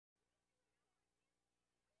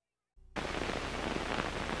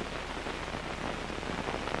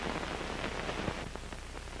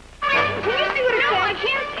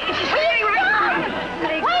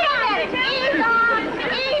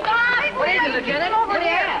Lieutenant, over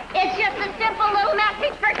there. It's just a simple little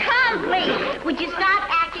message for Tom, please. Would you stop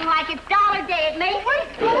acting like it's Dollar Day at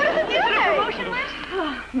Macy's? What is it? Is it a promotion list?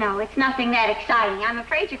 No, it's nothing that exciting. I'm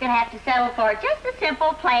afraid you're going to have to settle for just a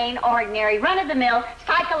simple, plain, ordinary, run-of-the-mill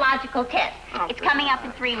psychological test. It's coming up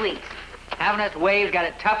in 3 weeks. Haven't us waves got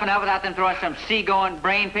it tough enough without them throwing some seagoing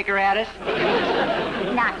brain picker at us?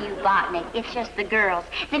 Not you, Botnick. It's just the girls.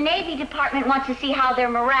 The Navy Department wants to see how their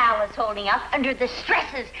morale is holding up under the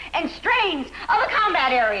stresses and strains of a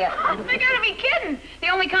combat area. They gotta be kidding. The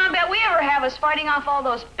only combat we ever have is fighting off all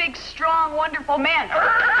those big, strong, wonderful men.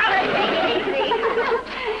 Let's take it easy.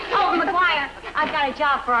 Oh, McGuire, I've got a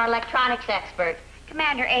job for our electronics expert.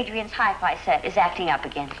 Commander Adrian's hi-fi set is acting up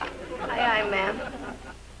again. Aye, aye, ma'am.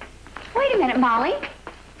 Wait a minute, Molly.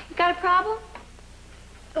 You got a problem?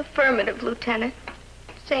 Affirmative, Lieutenant.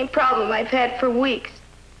 Same problem I've had for weeks.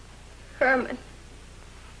 Herman.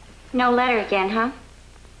 No letter again, huh?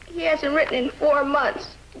 He hasn't written in 4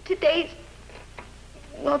 months. Today's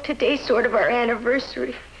sort of our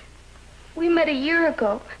anniversary. We met a year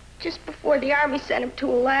ago, just before the Army sent him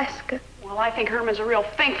to Alaska. Well, I think Herman's a real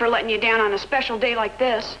fink for letting you down on a special day like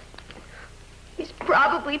this. He's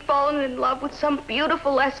probably fallen in love with some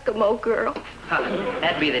beautiful Eskimo girl.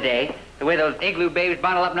 That'd be the day. The way those igloo babes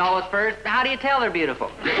bundle up in all those furs, how do you tell they're beautiful?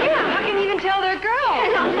 Yeah, how can you even tell they're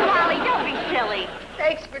girls? Molly, don't be silly.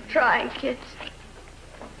 Thanks for trying, kids.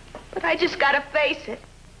 But I just gotta face it.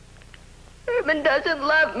 Herman doesn't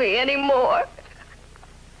love me anymore.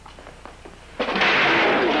 I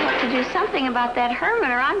have to do something about that Herman,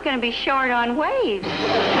 or I'm going to be short on waves.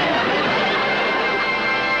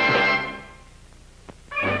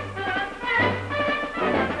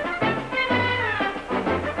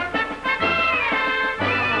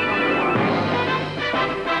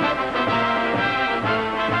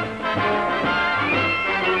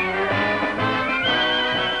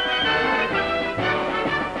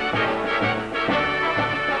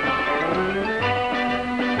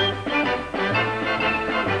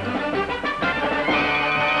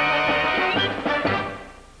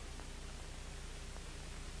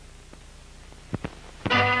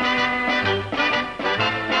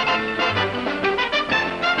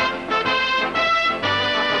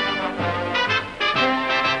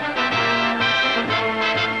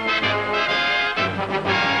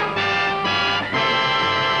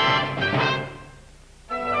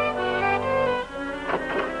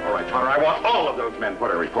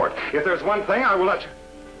 If there's one thing, I will let you...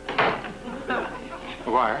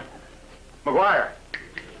 McGuire? McGuire!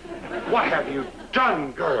 What have you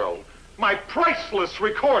done, girl? My priceless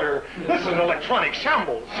recorder. This is an electronic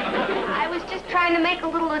shambles. I was just trying to make a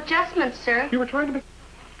little adjustment, sir. You were trying to make...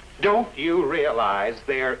 Don't you realize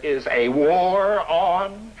there is a war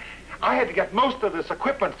on? I had to get most of this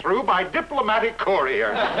equipment through by diplomatic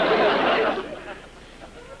courier.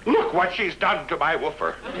 Look what she's done to my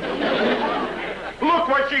woofer. Look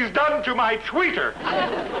what she's done to my tweeter.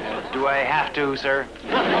 Do I have to, sir?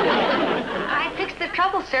 I fixed the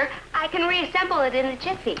trouble, sir. I can reassemble it in a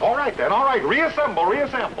jiffy. All right, then. All right. Reassemble,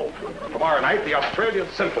 reassemble. Tomorrow night, the Australian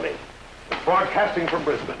Symphony is broadcasting from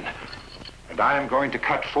Brisbane. And I am going to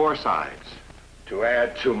cut 4 sides to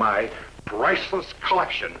add to my priceless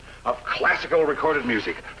collection of classical recorded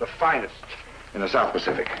music, the finest in the South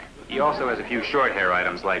Pacific. He also has a few short hair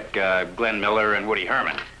items like Glenn Miller and Woody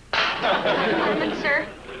Herman. Herman, sir?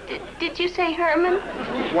 Did you say Herman?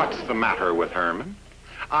 What's the matter with Herman?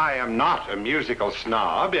 I am not a musical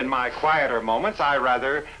snob. In my quieter moments, I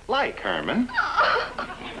rather like Herman.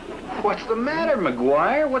 What's the matter,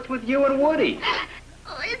 McGuire? What's with you and Woody?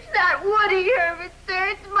 Oh, it's not Woody Herman, sir.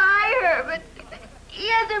 It's my Herman. He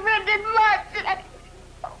hasn't written in months, and I...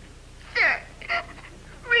 Oh, sir,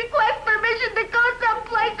 request permission to go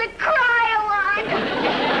someplace and cry a lot.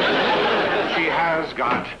 She has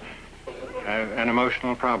got an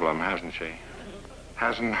emotional problem, hasn't she?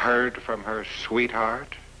 Hasn't heard from her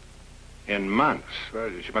sweetheart in months. Well,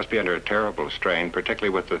 she must be under a terrible strain,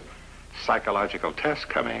 particularly with the psychological test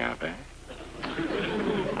coming up, eh?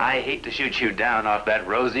 I hate to shoot you down off that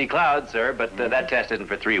rosy cloud, sir, but that test isn't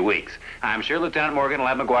for 3 weeks. I'm sure Lieutenant Morgan will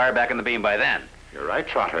have McGuire back in the beam by then. You're right,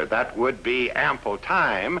 Trotter. That would be ample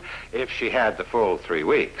time if she had the full 3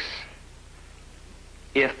 weeks.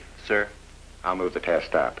 If, sir? I'll move the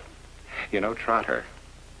test up. You know, Trotter,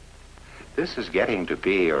 this is getting to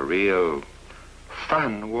be a real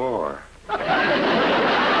fun war. 7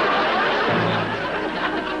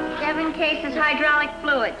 cases hydraulic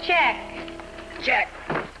fluid. Check. Check.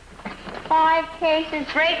 5 cases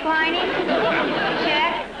brake lining.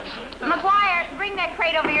 Check. McGuire, bring that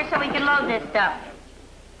crate over here so we can load this stuff.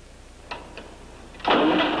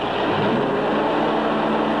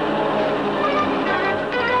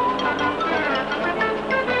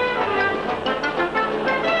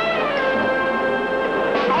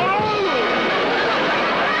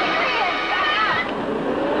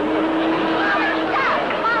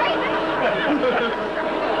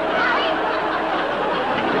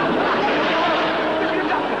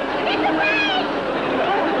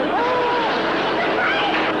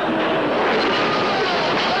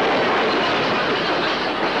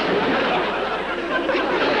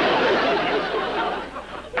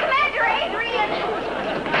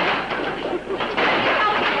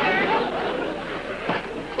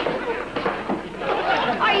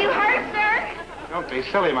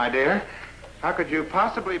 silly, my dear. How could you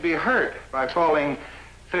possibly be hurt by falling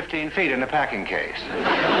 15 feet in a packing case? You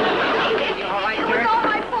all right, It was all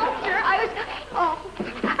my fault, sir. I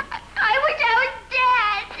wish I was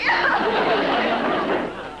dead.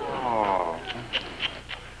 Oh,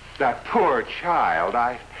 that poor child.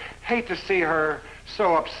 I hate to see her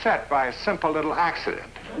so upset by a simple little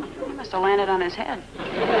accident. He must have landed on his head.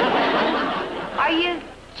 Are you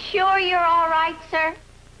sure you're all right, sir?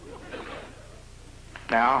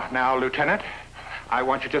 Now, Lieutenant, I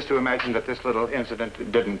want you just to imagine that this little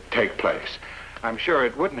incident didn't take place. I'm sure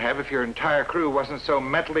it wouldn't have if your entire crew wasn't so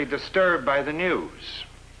mentally disturbed by the news.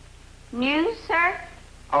 News, sir?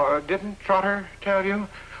 Oh, didn't Trotter tell you?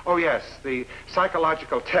 Oh, yes, the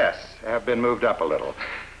psychological tests have been moved up a little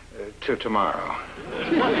to tomorrow.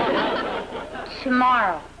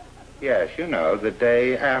 Tomorrow. Yes, you know, the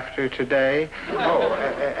day after today. Oh,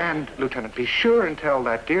 and, Lieutenant, be sure and tell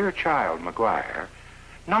that dear child, McGuire,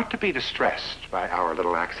 not to be distressed by our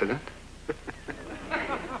little accident.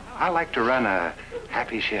 I like to run a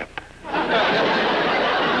happy ship.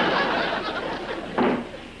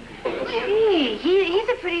 Gee, he's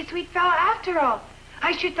a pretty sweet fellow after all.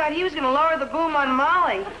 I sure thought he was going to lower the boom on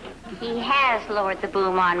Molly. He has lowered the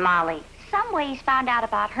boom on Molly. Some way he's found out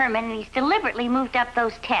about Herman, and he's deliberately moved up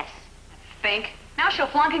those tests. Think. Now she'll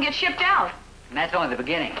flunk and get shipped out. And that's only the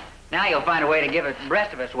beginning. Now you'll find a way to give the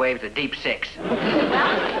rest of us waves a deep 6. Well,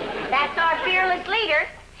 that's our fearless leader.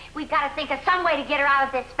 We've got to think of some way to get her out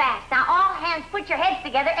of this fast. Now, all hands, put your heads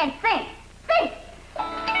together and think. Think!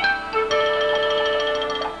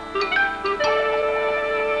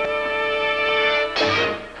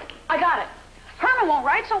 I got it. Herman won't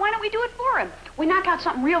write, so why don't we do it for him? We knock out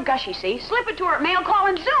something real gushy, see? Slip it to her at mail call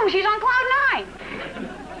and zoom, she's on cloud 9.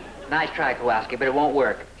 Nice try, Kowalski, but it won't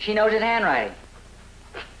work. She knows his handwriting.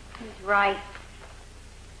 He's right.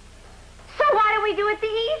 So why don't we do it the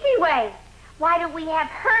easy way? Why don't we have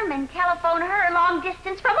Herman telephone her long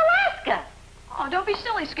distance from Alaska? Oh, don't be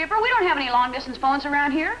silly, Skipper. We don't have any long-distance phones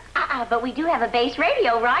around here. But we do have a base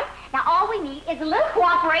radio, right? Now, all we need is a little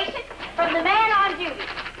cooperation from the man on duty.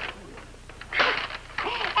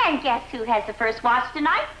 And guess who has the first watch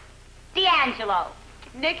tonight? D'Angelo.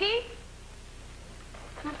 Nicky?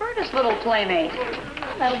 Roberta's little playmate.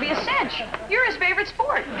 That'll be a cinch. You're his favorite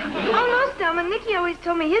sport. Oh, no, Selma. Nicky always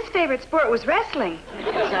told me his favorite sport was wrestling.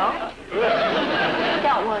 So?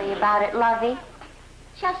 Don't worry about it, lovey.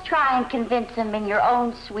 Just try and convince him in your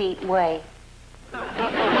own sweet way.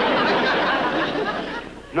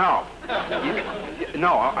 No.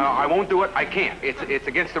 No, I won't do it. I can't. It's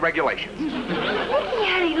against the regulations. Nicky,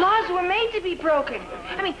 honey, laws were made to be broken.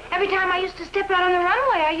 I mean, every time I used to step out on the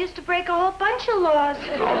runway, I used to break a whole bunch of laws.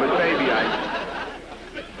 Oh, but baby,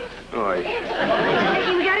 Oy.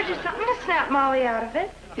 Nicky, we gotta do something to snap Molly out of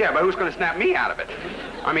it. Yeah, but who's going to snap me out of it?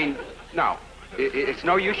 I mean, no. It's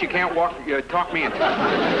no use. You can't talk me into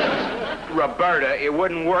it. Roberta, it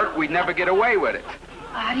wouldn't work. We'd never get away with it.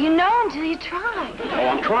 How do you know until you try? Oh,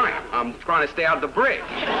 I'm trying. I'm trying to stay out of the brig.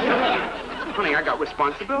 Honey, I got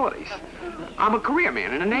responsibilities. I'm a career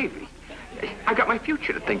man in the Navy. I got my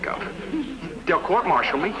future to think of. They'll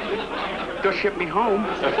court-martial me. They'll ship me home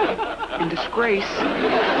in disgrace.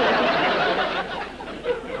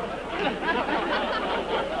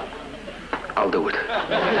 I'll do it.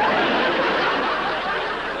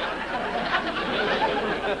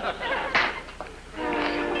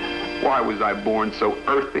 Why was I born so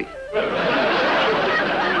earthy?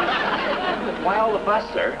 Why all the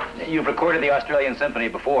fuss, sir? You've recorded the Australian Symphony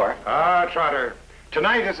before. Ah, Trotter,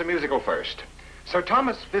 tonight is a musical first. Sir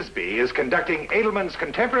Thomas Fisby is conducting Edelman's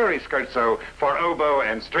contemporary scherzo for oboe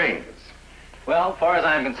and strings. Well, as far as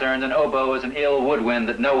I'm concerned, an oboe is an ill woodwind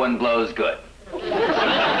that no one blows good.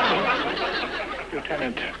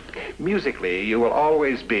 Lieutenant, musically, you will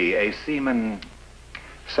always be a seaman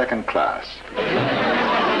second class.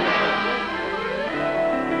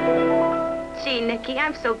 Gee, Nicky,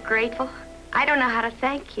 I'm so grateful. I don't know how to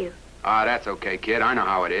thank you. Ah, that's okay, kid. I know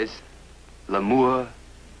how it is. L'amour,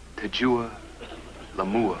 toujours,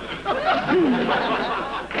 l'amour.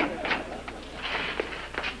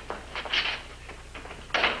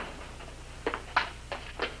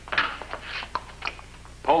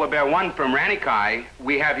 Polar Bear 1 from Ranikai.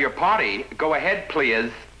 We have your party. Go ahead,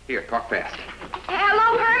 please. Here, talk fast.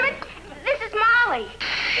 Hello, Herman. This is Molly.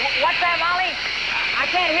 What's that, Molly? I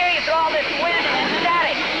can't hear you through all this wind and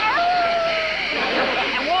static.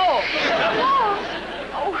 And wolves. Wolves?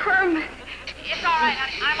 Oh, Herman. It's all right,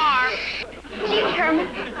 honey. I'm armed. Gee, Herman,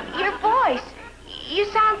 your voice. You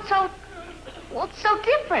sound so, well, so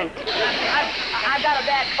different. I've got a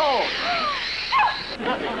bad cold.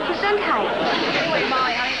 Gesundheit. Anyway,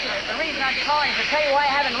 Molly, honey, the reason I'm calling to tell you why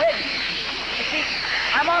I haven't ridden. You see,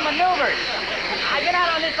 I'm on maneuvers. I've been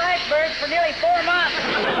out on this iceberg for nearly 4 months.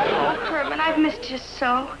 Oh, Herman, I've missed you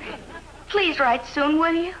so. Please write soon,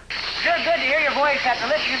 will you? Sure good to hear your voice after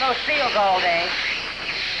listening to those seals all day.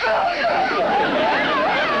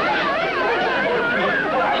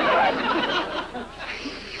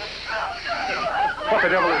 What the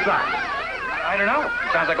devil is that? I don't know.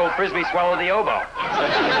 Sounds like old Frisbee swallowed the oboe.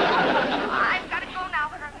 I've got to go now,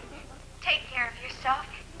 Herman. Take care of yourself.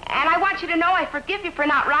 And I want you to know I forgive you for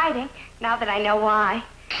not writing, now that I know why.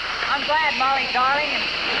 I'm glad, Molly, darling,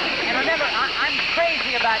 and remember, I'm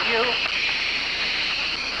crazy about you.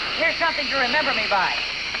 Here's something to remember me by.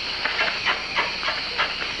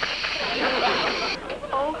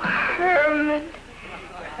 Oh, Herman.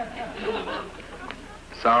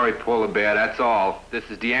 Sorry, Polar Bear, that's all. This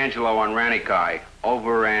is D'Angelo on Ranikai.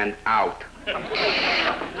 Over and out. All right,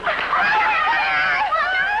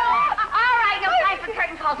 no time for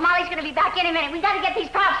curtain calls. Molly's going to be back any minute. We got to get these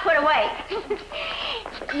props put away.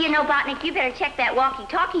 You know, Botnick, you better check that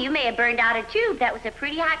walkie-talkie. You may have burned out a tube. That was a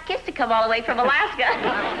pretty hot kiss to come all the way from Alaska.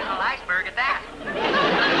 Iceberg at that.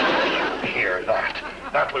 Hear that?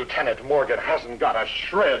 That Lieutenant Morgan hasn't got a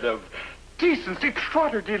shred of decency.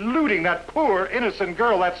 Trotter deluding that poor, innocent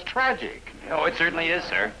girl. That's tragic. Oh, it certainly is,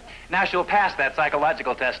 sir. Now she'll pass that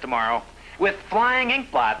psychological test tomorrow with flying ink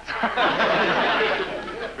blots.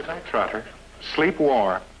 Good night, Trotter. Sleep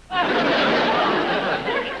warm.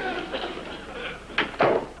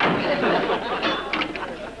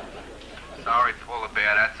 Sorry, Polar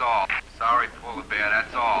Bear, that's all. Sorry, Polar Bear,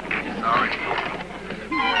 that's all. Sorry.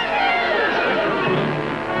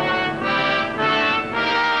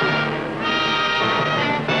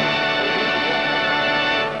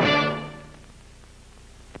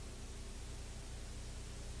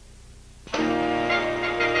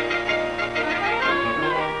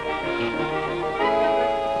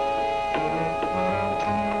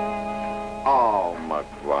 Oh,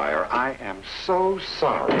 McGuire, I am so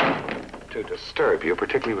sorry to disturb you,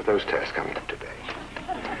 particularly with those tests coming up today.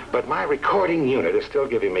 But my recording unit is still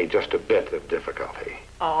giving me just a bit of difficulty.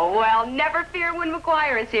 Oh, well, never fear when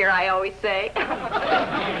McGuire is here, I always say. I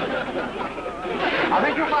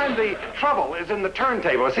think you'll find the trouble is in the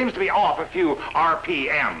turntable. It seems to be off a few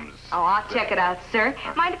RPMs. Oh, I'll check it out, sir.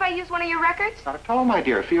 Mind if I use one of your records? Not at all, my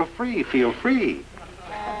dear. Feel free. Feel free.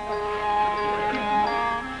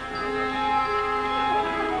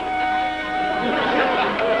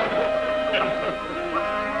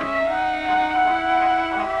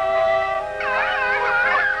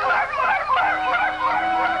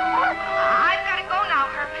 I've got to go now,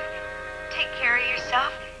 Herman. Take care of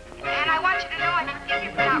yourself. And I want you to know I forgive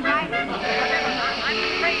you for not writing. I'm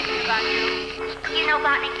crazy about you. You know,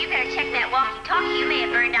 Botnick, you better check that walkie-talkie. You may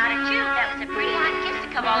have burned out a tube. That was a pretty hot kiss to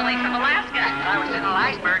come all the way from Alaska. I was in an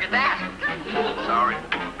iceberg at that. Sorry,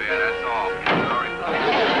 Polar Bear, that's all. Sorry, Polar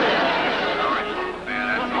Bear. Sorry, Polar Bear,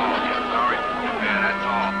 that's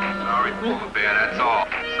all. Sorry, Polar Bear, that's all.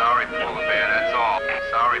 Sorry, Polar Bear, that's all.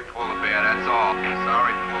 Sorry, Polar Bear, that's all.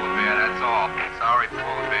 Sorry, Polar Bear, that's all. Sorry,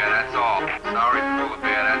 Polar Bear, that's all. Sorry, Polar Bear, that's all. Sorry, Polar Bear,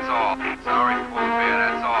 that's all. Sorry, Polar Bear, that's all. Sorry, Polar Bear,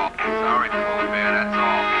 that's all. Sorry, Polar Bear, that's all.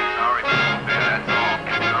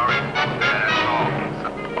 Sorry, Polar Bear, that's all.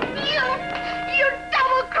 You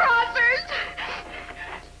double-crossers!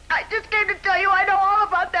 I just came to tell you I know all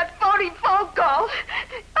about that phony phone call.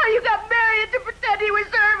 How you got Marion to pretend he was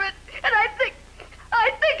Herman. And I think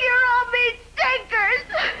you're all mean stinkers.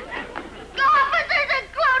 Officers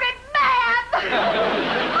included, ma'am!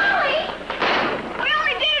 Molly! We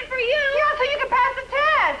only did it for you. Yeah, so you can pass the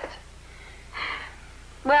test.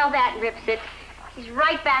 Well, that rips it. She's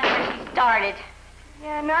right back where she started.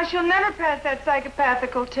 Yeah, now she'll never pass that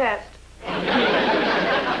psychopathical test.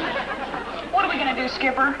 What are we going to do,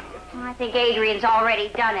 Skipper? I think Adrian's already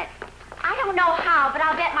done it. I don't know how, but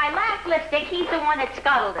I'll bet my last lipstick he's the one that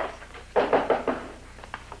scuttled us.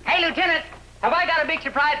 Hey, Lieutenant, have I got a big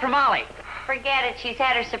surprise for Molly? Forget it. She's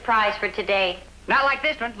had her surprise for today. Not like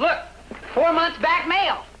this one. Look, 4 months back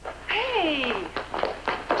mail. Hey!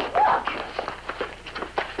 Look.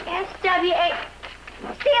 SWA.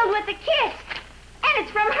 Sealed with a kiss. And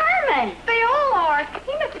it's from Herman. They all are.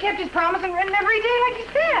 He must have kept his promise and written every day like he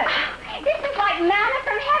said. This is like manna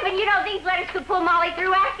from heaven. You know, these letters could pull Molly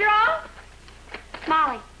through after all.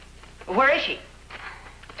 Molly. Where is she?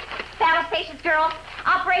 Battle stations, girls.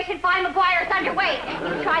 Operation Find McGuire is underway.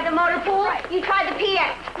 You tried the motor pool. You tried the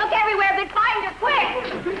PX. Look everywhere, but find her quick.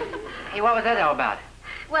 Hey, what was that all about?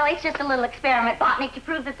 Well, it's just a little experiment, Botnick, to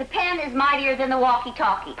prove that the pen is mightier than the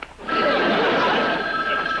walkie-talkie.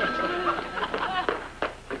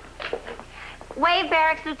 Wave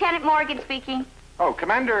Barracks, Lieutenant Morgan speaking. Oh,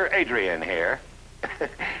 Commander Adrian here.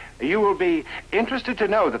 You will be interested to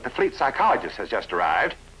know that the fleet psychologist has just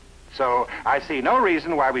arrived. So I see no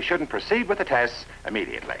reason why we shouldn't proceed with the tests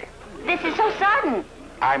immediately. This is so sudden.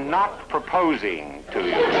 I'm not proposing to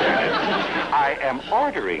you, Lieutenant. I am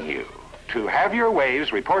ordering you to have your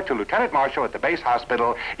waves report to Lieutenant Marshal at the base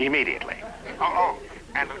hospital immediately. Oh,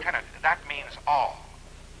 and Lieutenant, that means all.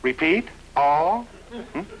 Repeat, all.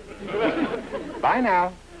 Bye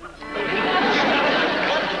now.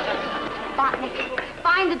 Botnick,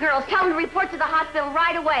 find the girls. Tell them to report to the hospital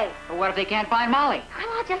right away. But what if they can't find Molly? Well,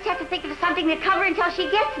 I'll just have to think of something to cover until she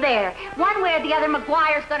gets there. One way or the other,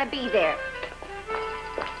 McGuire's going to be there.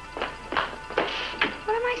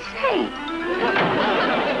 What am I saying?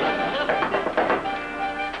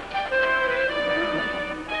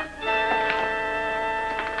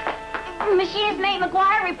 Machinist Mate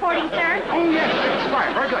McGuire reporting, sir. Oh, yes, Miss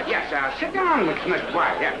McGuire. Very good. Yes, sit down, Miss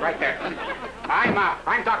McGuire. Yes, right there.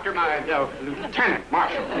 I'm Dr. Lieutenant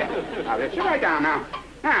Marshal. Yes. Sit right down now.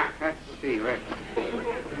 Now, let's see.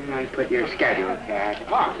 I put your schedule, Cat.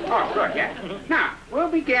 Oh, good, yes. Now, we'll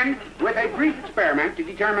begin with a brief experiment to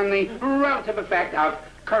determine the relative effect of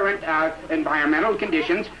current environmental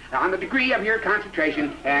conditions on the degree of your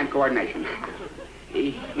concentration and coordination.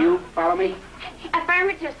 You follow me?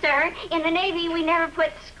 Affirmative, sir. In the Navy, we never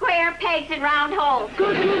put square pegs in round holes.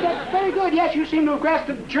 Good, that's very good. Yes, you seem to have grasped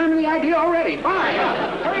the germ of the idea already. Fine.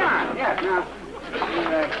 Carry on. Yes, now,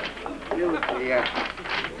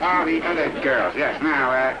 the other girls. Yes,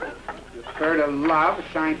 now, her to Love,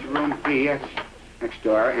 assigned to room B. That's next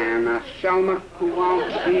door. And Selma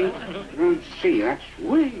Kowalski, room C. That's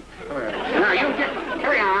sweet. Now, you just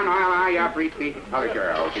carry on while I brief the other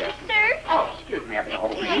girls. Yes. Sir? Oh, excuse me.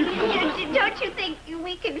 Don't you think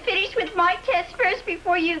we can finish with my test first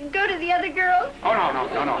before you go to the other girls? Oh,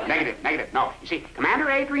 no. Negative. No. You see, Commander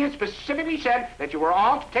Adrian specifically said that you were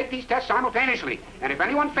all to take these tests simultaneously. And if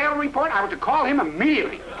anyone failed to report, I was to call him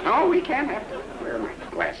immediately. No, we can't have... Where are my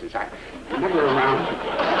glasses? I'm never around.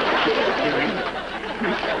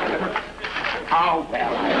 Oh,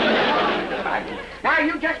 well, Now,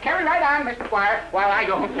 you just carry right on, Mr. McGuire, while I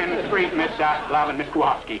go and brief Miss Love and Miss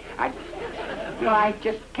Kowalski. I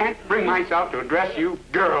just can't bring myself to address you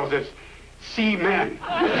girls as seamen.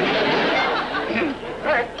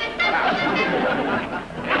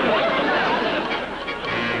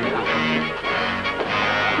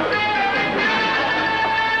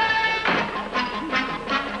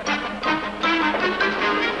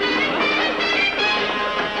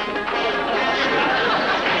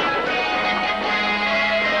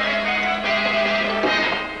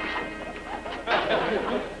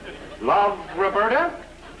 Love, Roberta?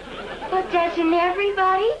 But doesn't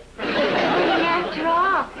everybody? And after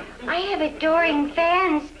all, I have adoring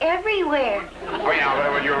fans everywhere. Oh, yeah,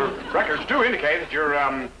 well, your records do indicate that you're,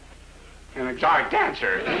 an exotic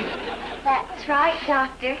dancer. That's right,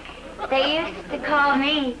 Doctor. They used to call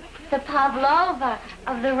me the Pavlova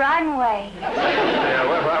of the runway. Yeah,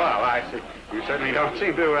 well, I see. You certainly don't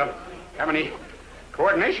seem to have any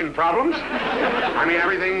coordination problems. I mean,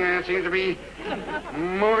 everything seems to be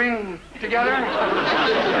moving together.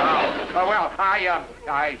 Oh, well,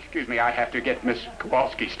 excuse me, I have to get Miss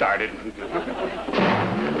Kowalski started.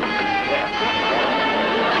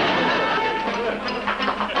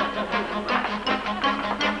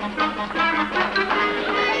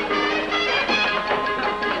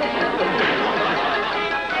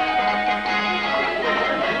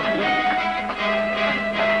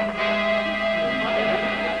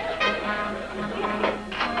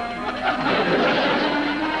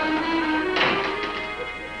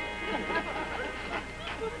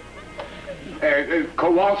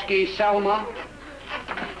 Kowalski, Selma.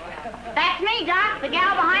 That's me, Doc. The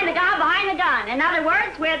gal behind the guy behind the gun. In other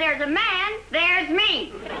words, where there's a man, there's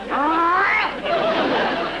me. Oh,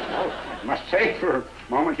 must say, for a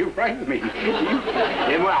moment, you frightened me.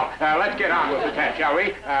 Well, let's get on with the test, shall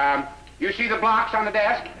we? You see the blocks on the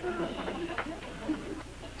desk?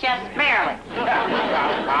 Just barely.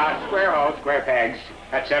 Square holes, square pegs,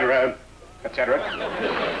 etc., etc.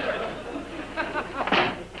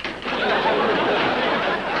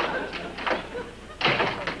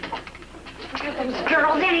 Those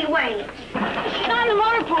girls anyway. She's not in the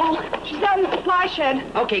motor pool. She's out in the supply shed.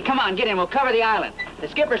 Okay, come on, get in. We'll cover the island. The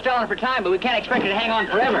skipper's stalling for time, but we can't expect her to hang on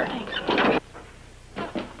forever.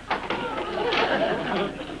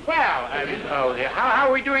 Well, how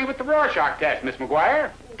are we doing with the Rorschach test, Miss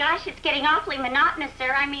McGuire? Gosh, it's getting awfully monotonous,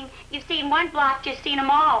 sir. I mean, you've seen one block, just seen them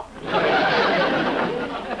all.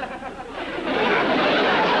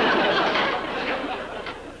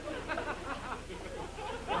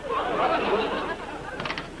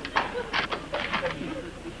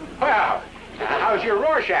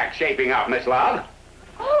 keeping up, Miss Love?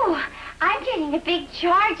 Oh, I'm getting a big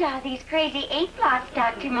charge out of these crazy ink blots,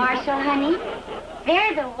 Dr. Marshall, honey.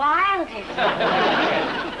 They're the wildest.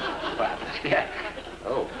 Well, yeah.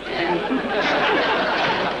 Oh.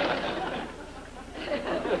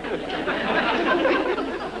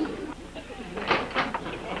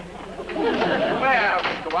 Well,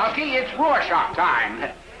 Mr. Kowalski, it's Rorschach time.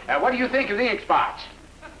 What do you think of the ink spots?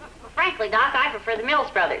 Frankly, Doc, I prefer the Mills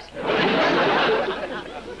Brothers.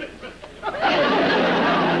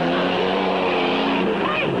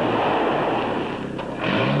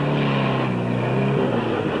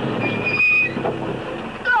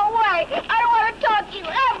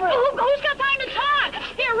 Who's got time to talk?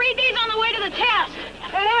 Here, read these on the way to the test.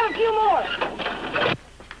 And have a few more.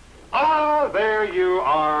 Ah, there you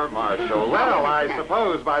are, Marshal. Well, I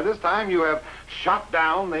suppose by this time you have shot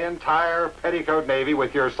down the entire petticoat navy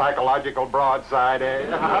with your psychological broadside, eh?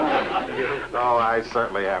 Oh, I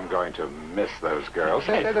certainly am going to miss those girls.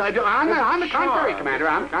 On the contrary, Commander,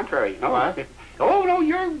 on the contrary. No, What? Oh, no,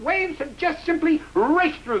 your waves have just simply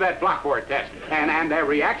raced through that blackboard test. And their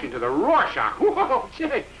reaction to the Rorschach. Whoa,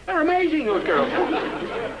 gee, they're amazing, those girls.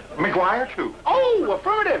 McGuire, too. Oh,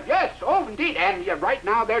 affirmative, yes. Oh, indeed. And right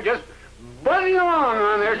now they're just buzzing along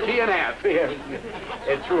on their TNF.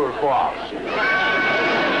 It's true or false.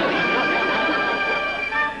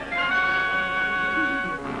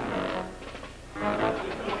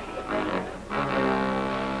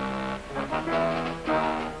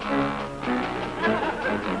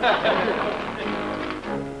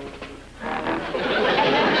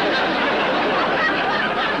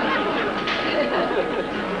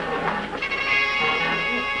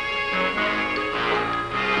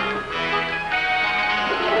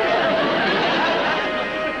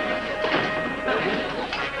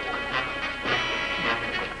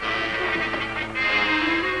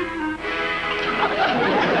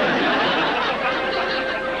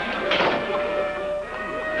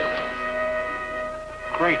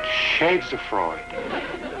 Great shades of Freud.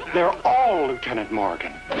 They're all Lieutenant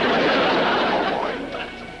Morgan. Oh, boy.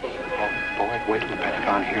 Oh, boy, wait till the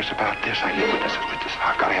Pentagon hears about this. I need witnesses.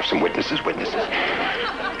 I've got to have some witnesses. Come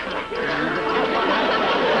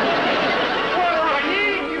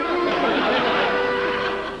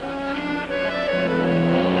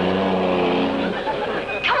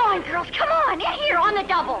on, girls, come on. Here, on the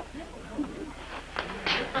double.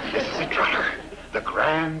 This is a driller. The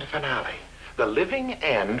grand finale. The living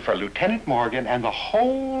end for Lieutenant Morgan and the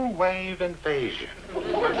whole wave invasion.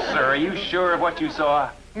 Sir, are you sure of what you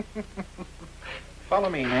saw? Follow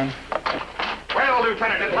me, men. Well,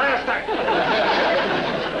 Lieutenant, at last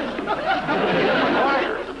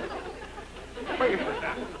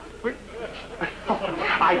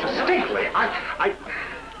I distinctly,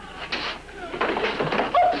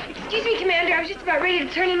 Excuse me, Commander. I was just about ready to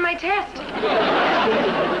turn in my test.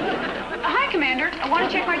 Hi, Commander. I want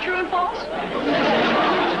to check my true and false.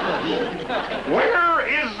 Where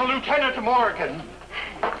is Lieutenant Morgan?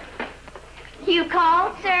 You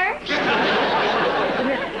called, sir?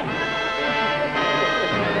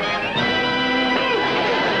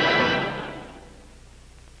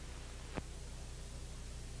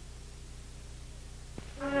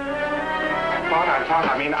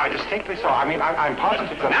 I distinctly saw. I'm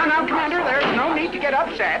positive that... Now, Commander, there's no need to get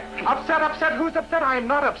upset. Upset? Who's upset? I am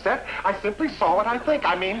not upset. I simply saw what I think.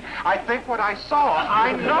 I think what I saw.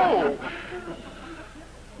 I know.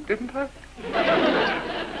 Didn't I?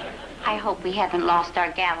 I hope we haven't lost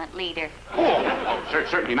our gallant leader.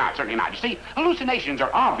 Certainly not. You see, hallucinations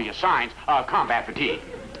are obvious signs of combat fatigue.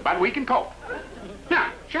 But we can cope.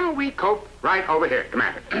 Now, shall we cope right over here,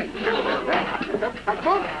 Commander?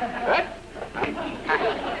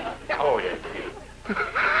 Oh, yeah.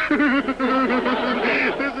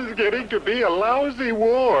 This is getting to be a lousy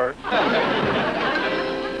war.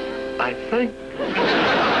 I think...